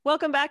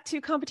Welcome back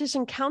to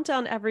Competition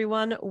Countdown,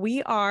 everyone.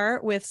 We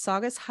are with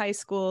Saugus High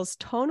School's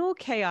Tonal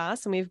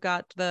Chaos, and we've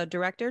got the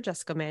director,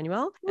 Jessica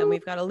Manuel, and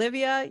we've got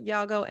Olivia,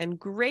 Yago, and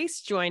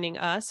Grace joining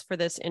us for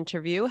this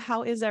interview.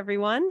 How is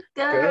everyone?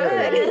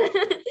 Good.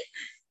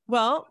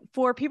 Well,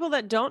 for people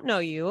that don't know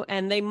you,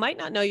 and they might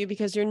not know you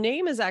because your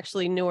name is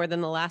actually newer than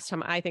the last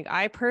time I think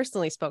I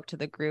personally spoke to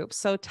the group.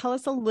 So tell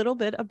us a little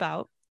bit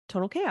about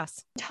Tonal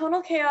Chaos.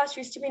 Tonal Chaos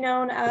used to be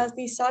known as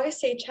the Saugus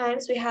State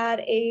Chimes. We had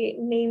a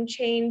name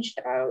change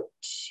about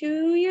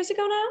 2 years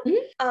ago now.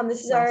 Mm-hmm.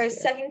 This is our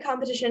second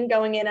competition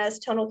going in as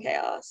Tonal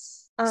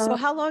Chaos. So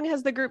how long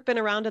has the group been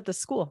around at the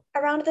school?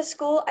 Around the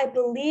school, I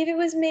believe it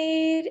was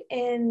made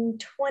in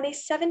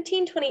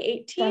 2017,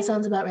 2018. That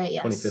sounds about right,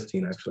 yes.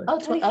 2015, actually. Oh,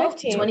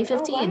 2015.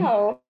 2015. Oh,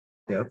 wow.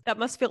 Yeah. That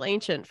must feel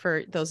ancient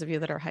for those of you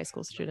that are high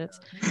school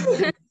students.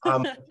 It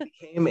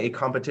became a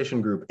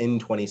competition group in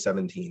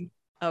 2017.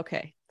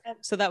 Okay.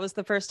 So that was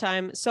the first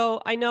time.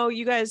 So I know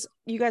you guys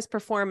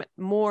perform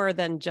more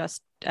than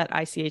just at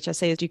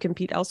ICHSA. Do you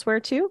compete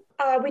elsewhere too?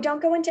 We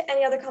don't go into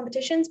any other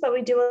competitions, but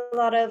we do a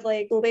lot of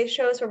like school-based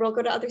shows where we'll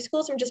go to other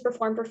schools and just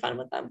perform for fun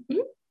with them.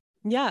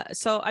 Mm-hmm. Yeah.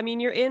 So, I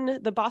mean, you're in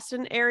the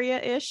Boston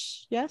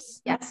area-ish,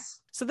 yes? Yes.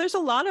 So there's a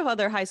lot of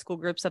other high school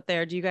groups up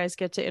there. Do you guys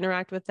get to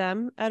interact with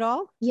them at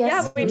all?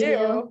 Yes, yeah, we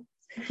do.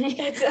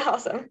 It's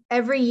awesome.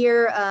 Every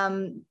year,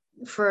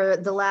 for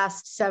the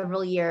last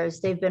several years,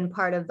 they've been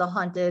part of the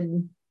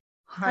Haunted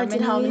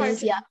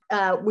Harmonies.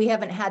 Yeah. We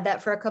haven't had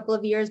that for a couple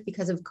of years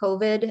because of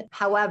COVID.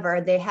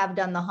 However, they have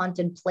done the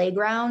Haunted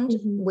Playground,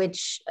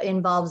 which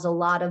involves a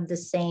lot of the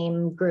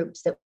same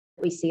groups that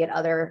we see at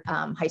other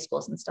high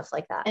schools and stuff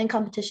like that. And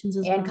competitions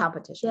as well. And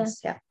competitions,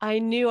 yeah. I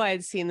knew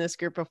I'd seen this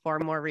group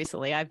perform more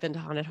recently. I've been to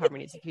Haunted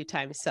Harmonies a few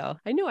times, so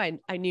I knew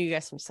you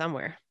guys from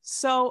somewhere.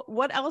 So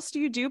what else do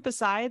you do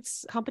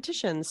besides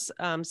competitions?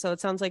 So it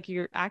sounds like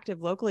you're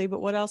active locally,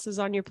 but what else is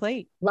on your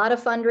plate? A lot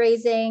of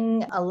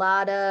fundraising, a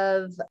lot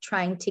of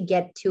trying to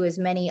get to as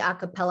many a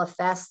cappella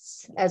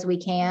fests as we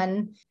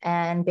can,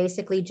 and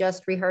basically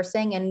just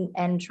rehearsing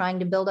and trying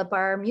to build up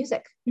our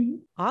music. Mm-hmm.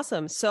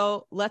 Awesome.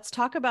 So let's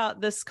talk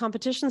about this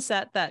competition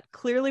set that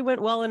clearly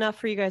went well enough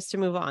for you guys to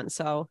move on.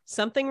 So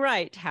something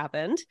right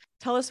happened.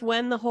 Tell us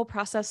when the whole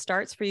process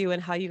starts for you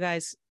and how you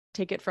guys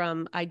take it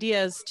from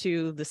ideas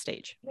to the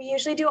stage. We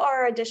usually do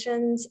our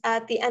auditions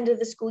at the end of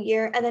the school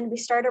year, and then we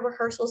start our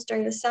rehearsals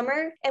during the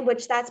summer, in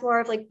which that's more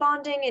of like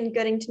bonding and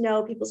getting to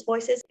know people's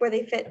voices where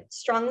they fit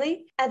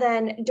strongly. And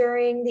then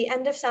during the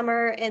end of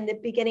summer and the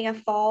beginning of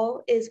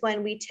fall is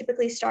when we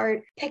typically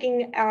start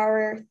picking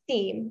our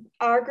theme.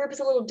 Our group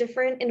is a little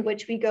different in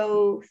which we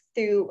go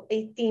through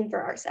a theme for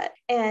our set.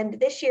 And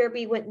this year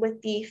we went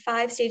with the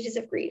 5 stages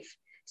of grief.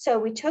 So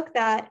we took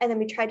that and then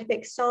we tried to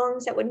pick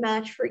songs that would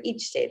match for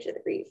each stage of the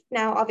grief.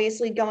 Now,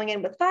 obviously going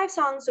in with 5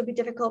 songs would be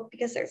difficult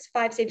because there's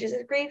 5 stages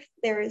of grief.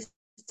 There is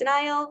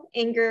denial,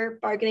 anger,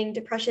 bargaining,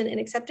 depression, and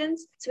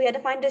acceptance. So we had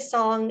to find a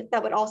song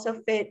that would also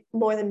fit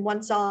more than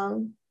one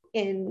song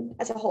in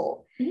as a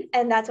whole. Mm-hmm.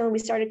 And that's when we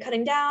started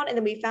cutting down, and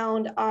then we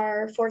found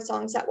our 4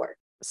 songs that worked.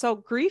 So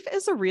grief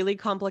is a really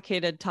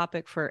complicated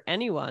topic for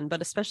anyone,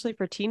 but especially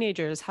for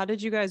teenagers. How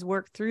did you guys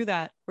work through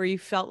that where you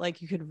felt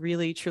like you could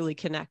really, truly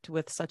connect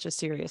with such a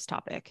serious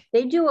topic?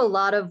 They do a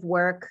lot of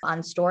work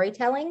on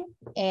storytelling,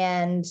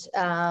 and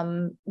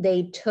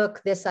they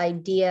took this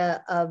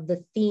idea of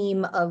the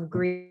theme of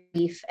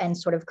grief and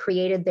sort of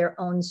created their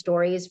own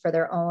stories for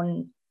their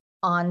own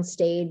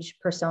on-stage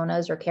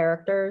personas or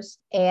characters,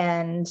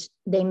 and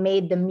they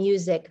made the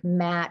music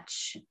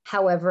match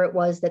however it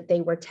was that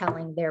they were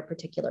telling their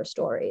particular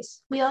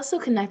stories. We also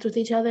connect with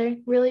each other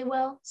really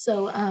well.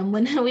 So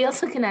when we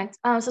also connect,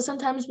 so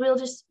sometimes we'll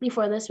just,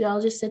 before this, we all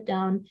just sit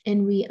down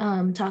and we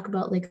talk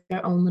about like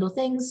our own little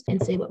things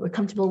and say what we're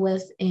comfortable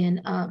with.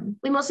 And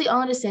we mostly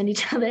all understand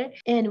each other,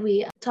 and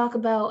we talk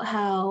about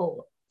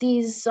how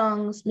these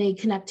songs may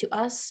connect to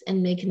us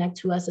and may connect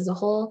to us as a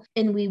whole.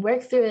 And we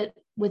work through it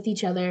with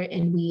each other,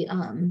 and we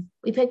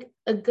pick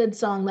a good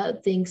song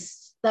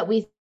that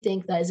we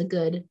think that is a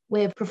good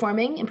way of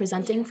performing and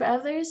presenting for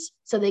others,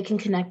 so they can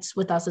connect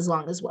with us as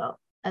well.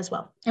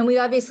 And we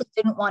obviously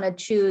didn't want to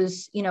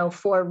choose,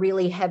 4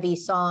 really heavy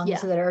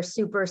songs that are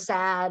super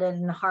sad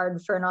and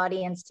hard for an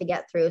audience to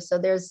get through. So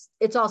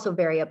it's also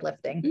very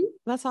uplifting. Mm-hmm.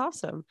 That's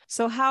awesome.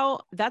 So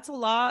that's a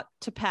lot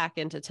to pack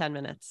into 10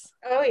 minutes.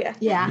 Oh yeah.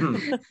 Yeah.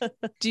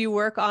 Do you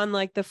work on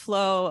like the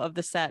flow of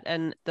the set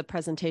and the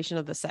presentation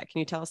of the set? Can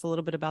you tell us a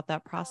little bit about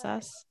that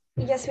process?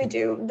 Yes, we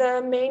do.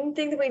 The main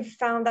thing that we've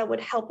found that would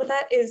help with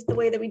that is the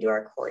way that we do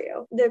our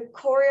choreo. The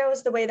choreo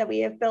is the way that we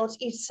have built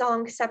each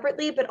song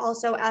separately, but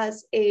also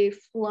as a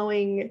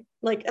flowing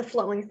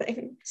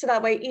thing. So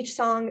that way each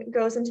song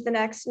goes into the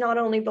next, not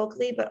only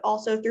vocally, but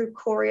also through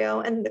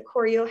choreo. And the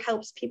choreo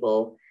helps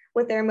people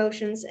with their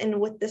emotions and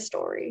with the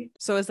story.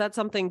 So is that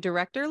something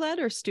director-led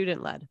or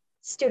student-led?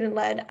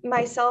 Student-led.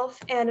 Myself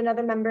and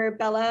another member,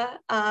 Bella,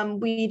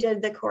 we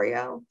did the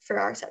choreo for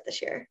our set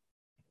this year.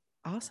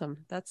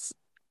 Awesome. That's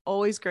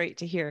Always great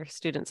to hear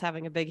students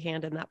having a big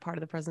hand in that part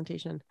of the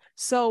presentation.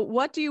 So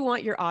what do you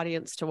want your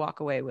audience to walk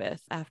away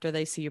with after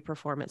they see you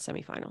perform at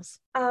semifinals?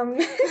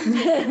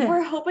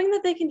 We're hoping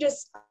that they can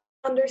just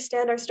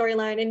understand our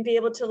storyline and be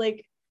able to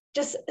like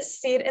just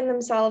see it in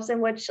themselves,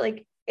 in which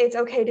like it's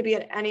okay to be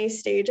at any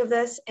stage of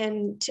this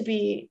and to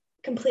be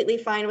completely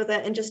fine with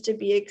it, and just to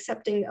be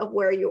accepting of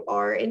where you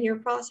are in your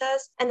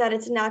process, and that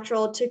it's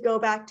natural to go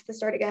back to the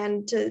start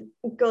again, to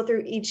go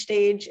through each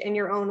stage in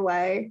your own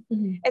way.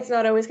 Mm-hmm. It's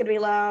not always going to be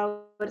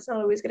loud, but it's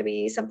not always going to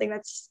be something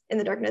that's in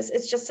the darkness.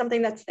 It's just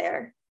something that's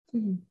there.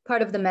 Mm-hmm.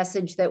 Part of the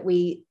message that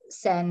we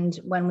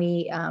send when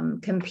we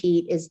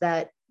compete is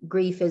that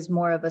grief is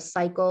more of a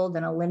cycle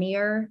than a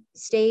linear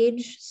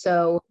stage.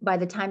 So by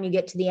the time you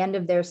get to the end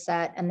of their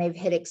set and they've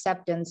hit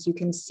acceptance, you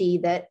can see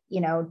that,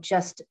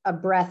 just a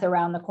breath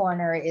around the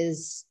corner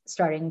is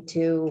starting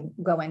to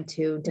go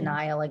into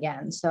denial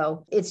again.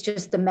 So it's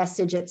just the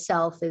message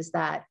itself is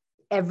that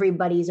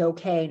everybody's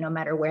okay, no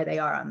matter where they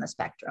are on the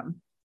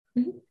spectrum.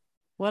 Mm-hmm.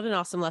 What an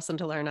awesome lesson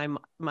to learn.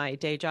 My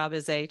day job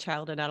is a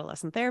child and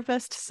adolescent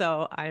therapist.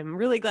 So I'm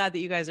really glad that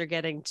you guys are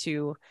getting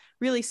to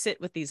really sit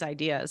with these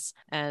ideas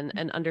and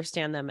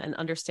understand them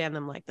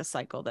like the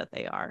cycle that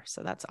they are.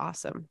 So that's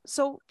awesome.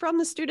 So from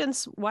the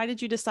students, why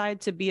did you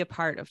decide to be a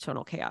part of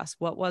Tonal Chaos?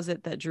 What was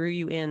it that drew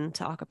you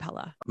into a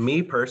cappella?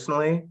 Me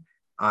personally,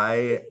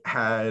 I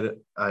had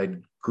a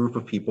group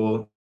of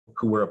people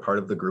who were a part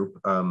of the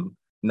group,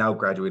 now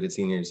graduated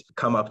seniors,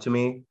 come up to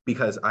me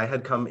because I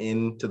had come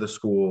into the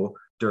school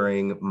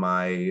during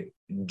my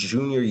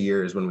junior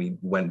years when we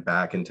went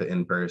back into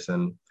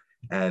in-person,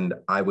 and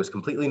I was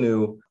completely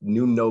knew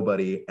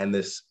nobody. And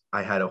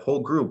I had a whole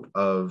group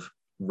of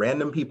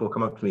random people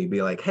come up to me,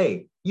 be like,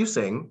 hey, you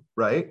sing,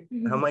 right?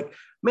 Mm-hmm. And I'm like,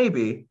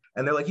 maybe.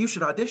 And they're like, you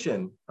should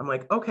audition. I'm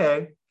like,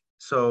 okay.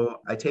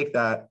 So I take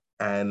that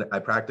and I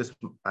practice,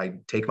 I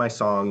take my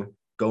song,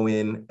 go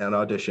in and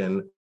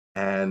audition.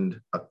 And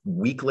a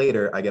week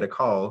later, I get a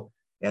call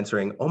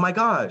answering, oh my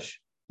gosh,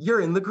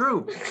 you're in the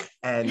group.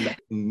 And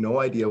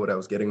no idea what I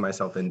was getting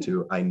myself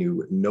into. I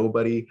knew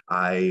nobody.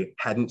 I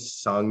hadn't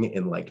sung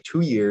in like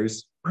 2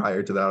 years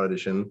prior to the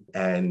audition.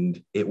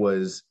 And it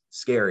was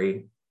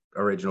scary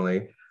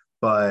originally,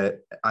 but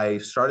I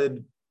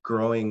started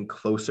growing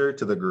closer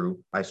to the group.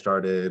 I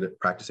started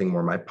practicing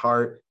more my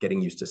part,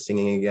 getting used to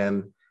singing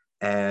again,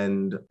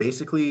 and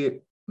basically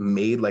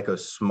made like a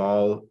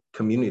small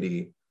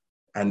community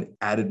and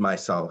added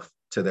myself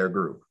to their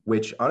group,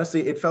 which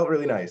honestly, it felt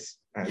really nice.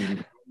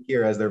 And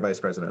here as their vice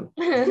president.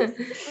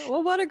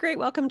 Well, what a great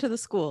welcome to the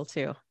school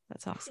too.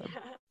 That's awesome.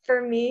 Yeah.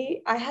 For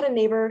me, I had a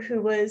neighbor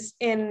who was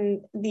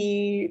in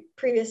the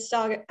previous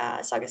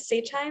Saga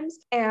State Chimes,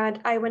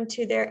 and I went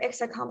to their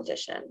ICSA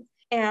competition.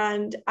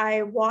 And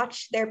I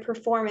watched their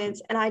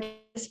performance and I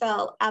just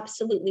fell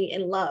absolutely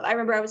in love. I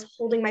remember I was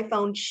holding my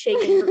phone,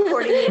 shaking,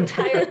 recording the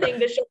entire thing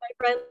to show my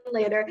friend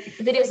later.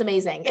 The video's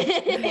amazing.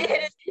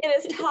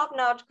 it is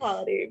top-notch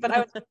quality, but I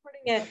was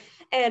recording it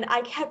and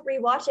I kept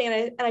rewatching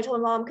and I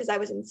told my mom, because I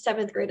was in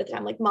 7th grade at the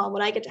time, like, Mom,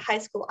 when I get to high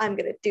school, I'm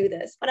going to do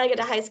this. When I get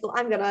to high school,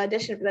 I'm going to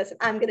audition for this and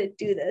I'm going to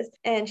do this.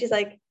 And she's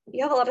like,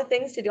 you have a lot of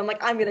things to do. I'm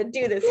like, I'm going to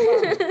do this,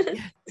 Mom.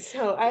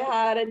 So I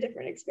had a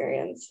different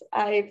experience.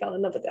 I fell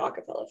in love with the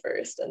acapella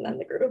first and then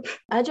the group.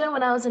 I joined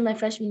when I was in my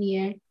freshman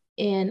year.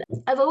 And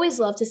I've always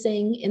loved to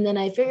sing. And then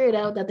I figured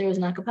out that there was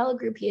an a cappella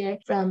group here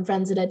from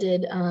friends that I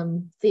did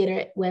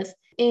theater with.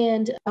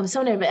 And I was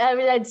so nervous.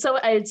 I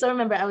so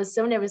remember I was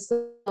so nervous.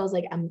 I was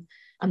like, I'm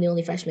the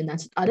only freshman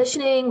that's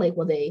auditioning. Like,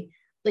 will they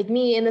like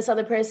me and this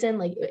other person?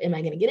 Like, am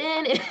I going to get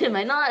in? Am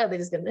I not? Are they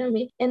just going to know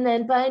me? And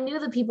then, but I knew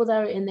the people that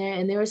were in there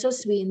and they were so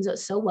sweet and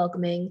so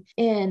welcoming.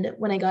 And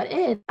when I got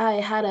in,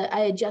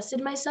 I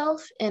adjusted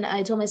myself and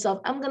I told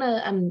myself,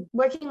 I'm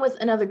working with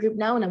another group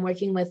now and I'm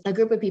working with a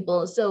group of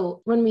people.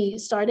 So when we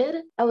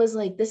started, I was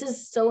like, this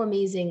is so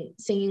amazing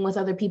singing with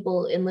other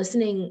people and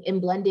listening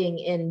and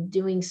blending and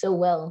doing so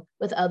well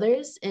with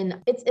others.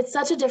 And it's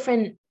such a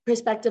different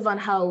perspective on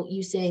how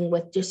you sing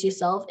with just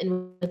yourself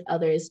and with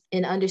others,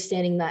 and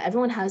understanding that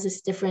everyone has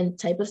this different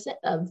type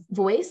of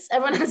voice.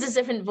 Everyone has this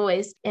different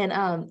voice,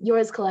 and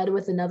yours collided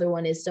with another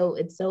one it's so,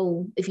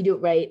 if you do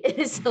it right, it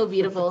is so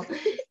beautiful.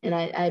 And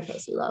I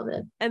personally love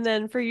it. And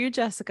then for you,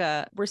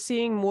 Jessica, we're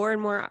seeing more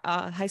and more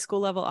high school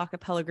level a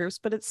cappella groups,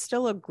 but it's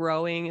still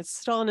it's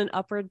still on an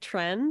upward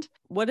trend.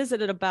 What is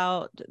it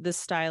about this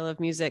style of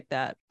music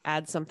that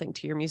adds something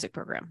to your music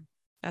program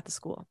at the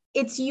school?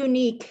 It's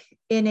unique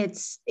in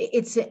it's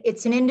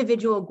an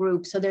individual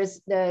group. So there's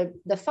the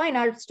fine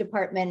arts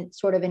department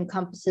sort of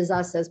encompasses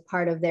us as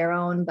part of their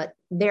own, but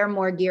they're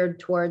more geared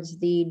towards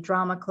the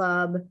drama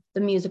club,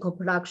 the musical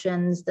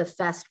productions, the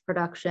fest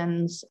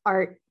productions,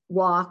 art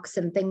walks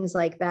and things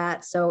like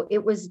that. So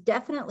it was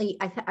definitely,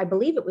 I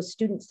believe it was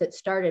students that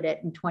started it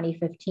in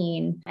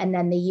 2015. And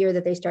then the year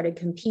that they started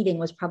competing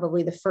was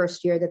probably the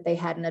first year that they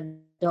had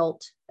an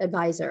adult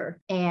advisor.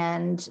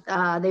 And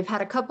they've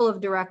had a couple of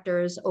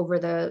directors over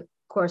the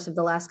course of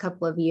the last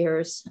couple of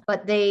years,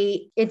 but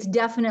it's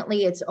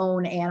definitely its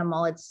own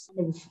animal.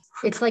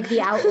 It's like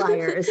the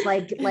outliers,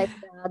 like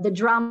the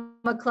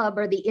drama club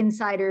are the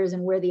insiders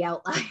and we're the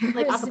outliers.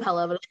 Like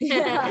acapella.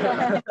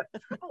 Yeah.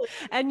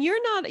 And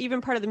you're not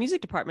even part of the music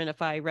department,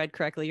 if I read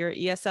correctly. You're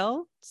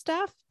ESL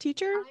staff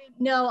teacher?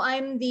 No,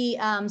 I'm the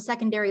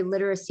secondary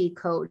literacy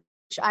coach.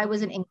 I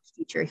was an English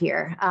teacher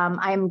here.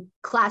 I'm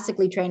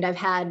classically trained. I've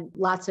had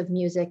lots of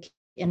music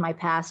in my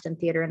past and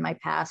theater in my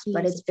past,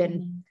 but it's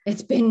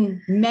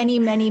been many,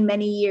 many,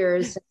 many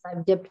years since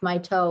I've dipped my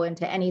toe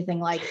into anything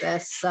like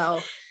this.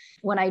 So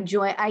when I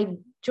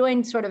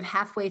joined sort of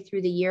halfway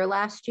through the year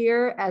last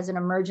year as an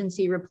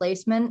emergency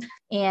replacement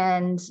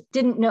and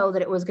didn't know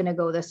that it was going to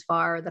go this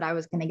far, that I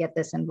was going to get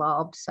this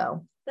involved.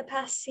 So the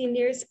past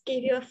seniors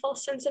gave you a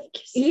false sense of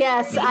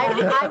yes,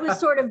 I was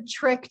sort of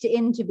tricked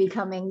into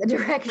becoming the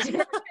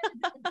director.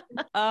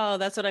 Oh,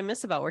 that's what I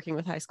miss about working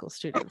with high school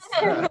students.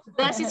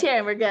 Now she's here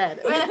and we're good.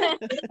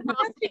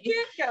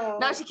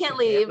 Now she can't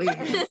leave.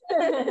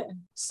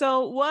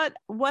 So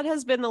what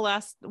has been the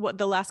last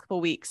couple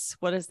of weeks?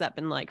 What has that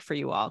been like for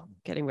you all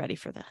getting ready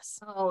for this?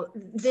 Oh,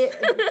 their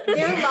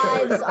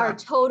lives are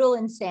total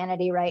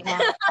insanity right now.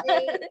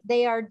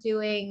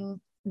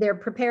 They're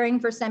preparing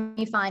for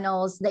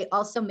semifinals. They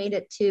also made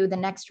it to the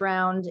next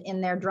round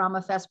in their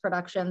Drama Fest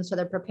production. So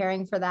they're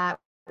preparing for that,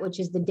 which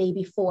is the day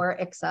before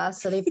ICSA.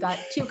 So they've got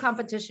 2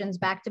 competitions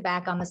back to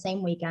back on the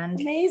same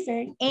weekend.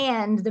 Amazing.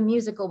 And the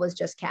musical was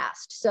just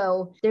cast.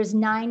 So there's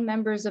 9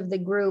 members of the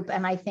group,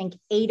 and I think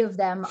 8 of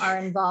them are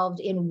involved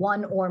in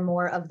 1 or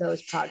more of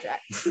those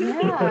projects.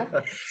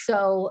 Yeah.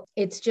 So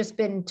it's just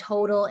been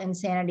total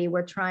insanity.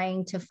 We're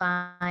trying to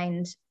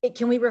find,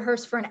 can we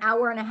rehearse for an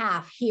hour and a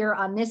half here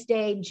on this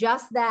day?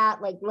 Just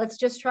that, like, let's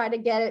just try to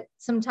get it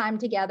some time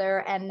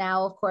together. And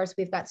now, of course,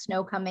 we've got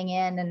snow coming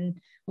in, and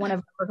one of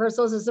our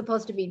rehearsals is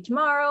supposed to be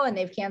tomorrow, and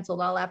they've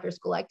canceled all after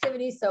school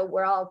activities. So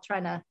we're all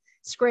trying to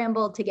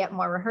scramble to get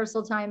more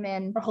rehearsal time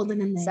in. We're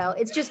holding in there. So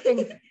it's just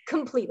been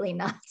completely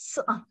nuts.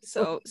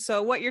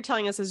 So what you're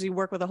telling us is you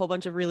work with a whole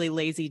bunch of really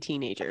lazy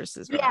teenagers.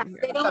 Yeah,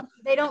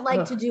 they don't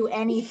like to do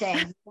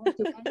anything. They don't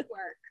do any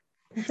work.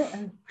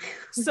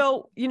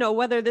 So,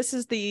 whether this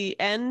is the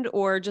end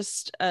or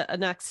just a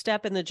next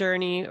step in the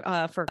journey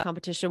for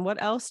competition,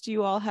 what else do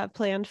you all have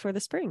planned for the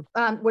spring?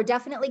 We're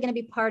definitely going to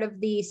be part of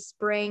the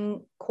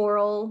spring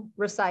choral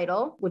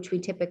recital, which we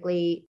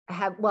typically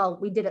have. Well,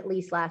 we did at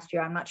least last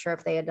year. I'm not sure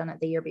if they had done it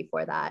the year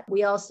before that.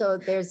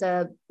 There's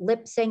a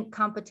lip sync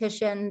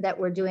competition that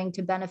we're doing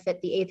to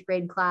benefit the 8th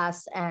grade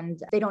class. And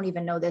they don't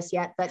even know this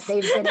yet, but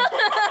they've been.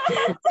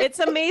 It's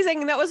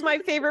amazing. That was my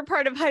favorite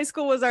part of high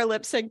school, was our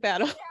lip sync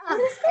battle. Yeah.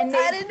 And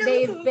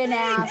they've been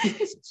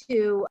asked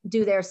to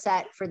do their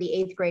set for the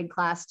 8th grade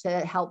class to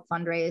help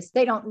fundraise.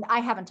 I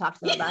haven't talked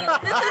to them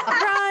about it.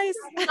 Surprise!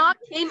 Not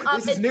came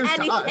up This is in news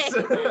to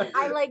anything. us.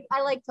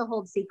 I like to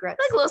hold secrets.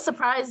 Like little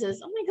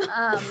surprises. Oh my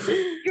God.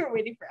 You're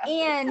waiting for us.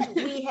 And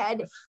we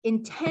had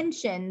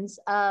intentions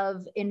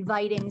of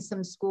inviting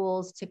some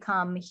schools to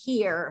come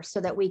here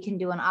so that we can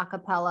do an a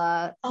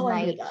cappella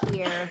night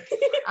here.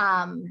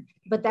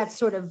 But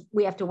that's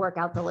we have to work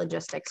out the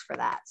logistics for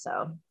that.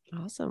 So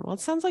awesome. Well,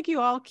 it sounds like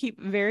you all keep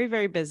very,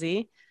 very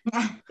busy.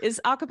 Is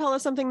a cappella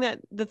something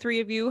that the 3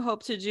 of you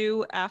hope to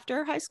do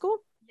after high school?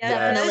 Yes.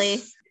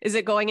 Definitely. Is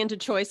it going into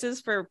choices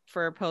for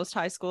post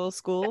high school?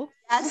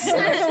 Yes,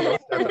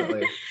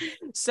 definitely.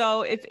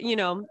 So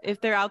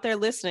if they're out there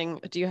listening,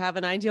 do you have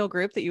an ideal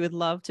group that you would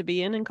love to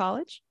be in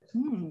college?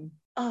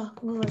 Oh,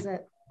 what was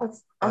it?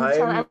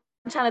 I'm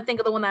trying to think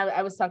of the one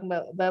I was talking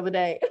about the other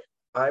day.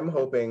 I'm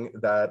hoping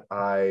that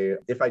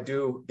if I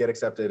do get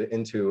accepted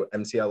into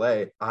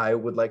MCLA, I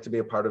would like to be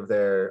a part of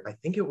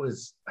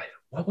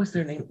what was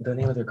their name? The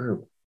name of their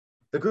group?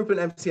 The group in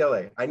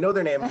MCLA. I know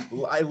their name.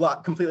 I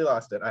completely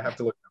lost it. I have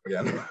to look it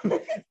up again.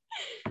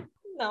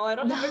 No, I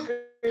don't have a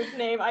group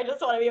name. I just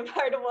want to be a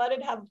part of one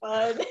and have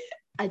fun.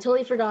 I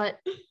totally forgot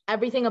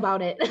everything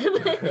about it.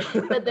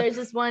 But there's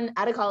this one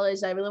out of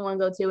college I really want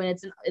to go to, and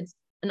it's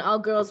an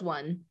all-girls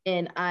one.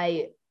 And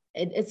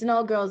it's an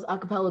all-girls a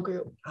cappella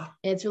group. And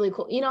it's really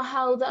cool. You know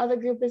how the other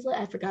group is?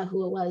 I forgot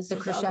who it was. The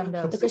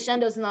Crescendos. The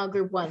Crescendos and all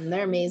group one.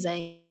 They're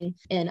amazing.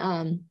 And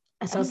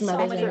I saw some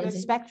others.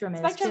 Amazing. Spectrum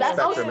is.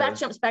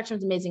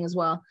 Spectrum's amazing as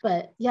well.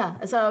 But yeah,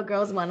 I saw a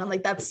girls one. I'm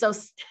like, that's so.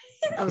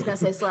 I was gonna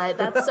say slide.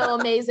 That's so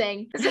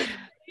amazing.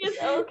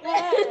 It's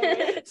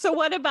okay. So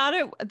what about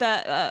it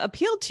that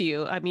appealed to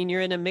you? I mean,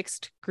 you're in a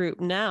mixed group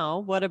now.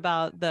 What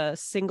about the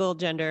single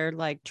gender,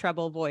 like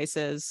treble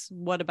voices?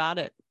 What about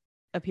it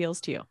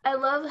appeals to you? I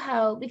love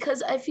how,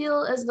 because I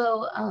feel as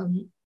though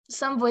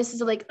some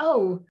voices are like,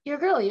 oh, you're a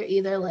girl, you're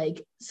either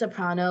like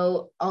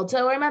soprano,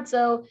 alto, or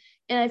mezzo.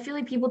 And I feel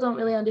like people don't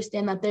really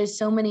understand that there's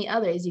so many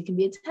others. You can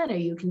be a tenor,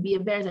 you can be a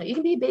baritone, you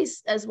can be a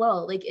bass as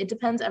well. Like, it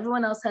depends.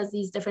 Everyone else has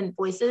these different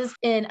voices.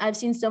 And I've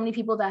seen so many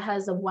people that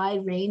has a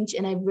wide range,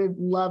 and I would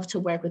love to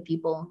work with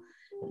people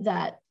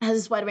that has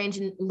this wide range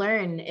and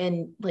learn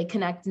and like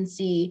connect and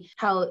see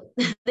how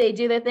they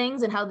do their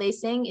things and how they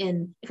sing.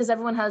 And because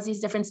everyone has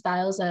these different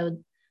styles, I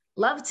would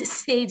love to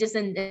see just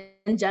in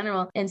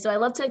general. And so I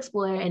love to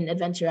explore and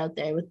adventure out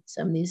there with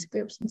some of these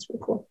groups. It's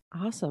really cool.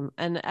 Awesome.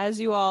 And as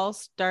you all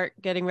start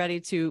getting ready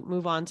to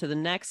move on to the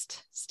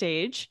next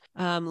stage,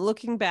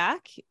 looking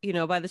back,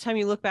 by the time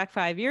you look back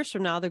 5 years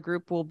from now, the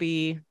group will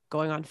be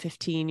going on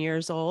 15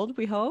 years old,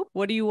 we hope.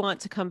 What do you want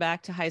to come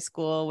back to high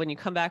school when you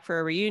come back for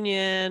a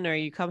reunion or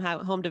you come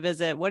home to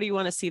visit? What do you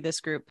want to see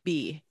this group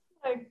be?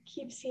 I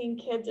keep seeing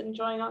kids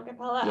enjoying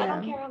acapella. Yeah. I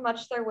don't care how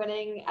much they're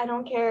winning. I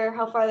don't care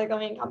how far they're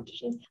going in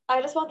competitions.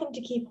 I just want them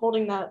to keep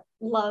holding that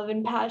love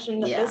and passion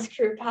that this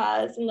group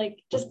has, and like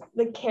just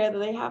the care that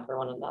they have for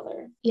one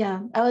another. Yeah,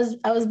 I was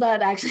about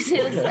to actually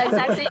say this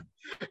exactly.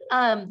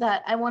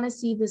 That I want to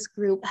see this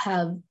group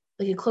have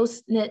like a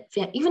close-knit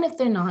even if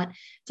they're not,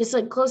 just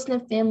like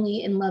close-knit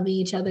family and loving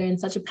each other and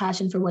such a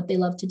passion for what they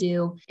love to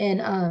do,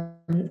 and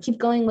keep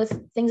going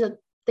with things that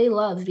they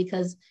love,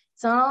 because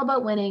it's not all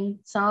about winning.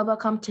 It's not all about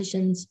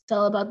competitions. It's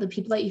all about the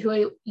people that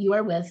you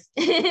are with.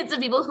 It's the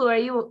people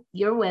who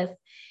you're with,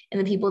 and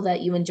the people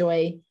that you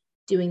enjoy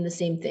doing the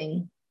same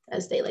thing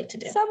as they like to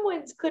do. Some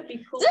wins could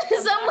be cool.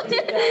 Some wins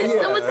could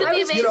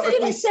be amazing.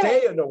 If we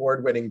stay an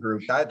award-winning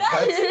group, that'd be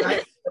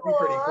pretty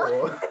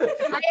cool.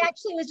 I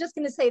actually was just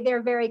going to say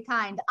they're very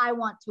kind. I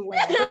want to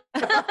win.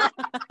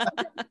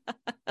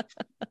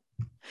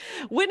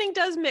 Winning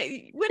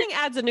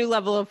adds a new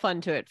level of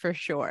fun to it for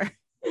sure.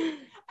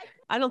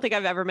 I don't think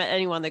I've ever met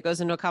anyone that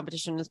goes into a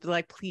competition and is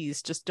like,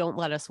 please just don't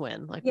let us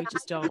win. Like, we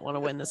just don't want to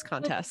win this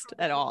contest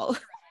at all.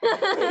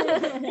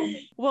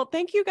 Well,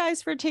 thank you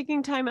guys for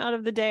taking time out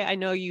of the day. I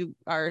know you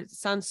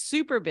sound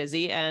super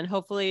busy, and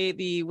hopefully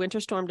the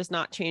winter storm does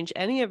not change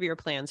any of your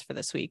plans for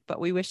this week, but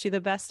we wish you the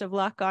best of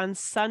luck on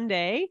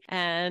Sunday,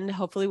 and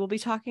hopefully we'll be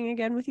talking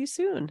again with you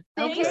soon.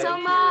 Thank you so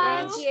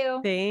much. Thank you.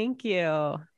 Thank you.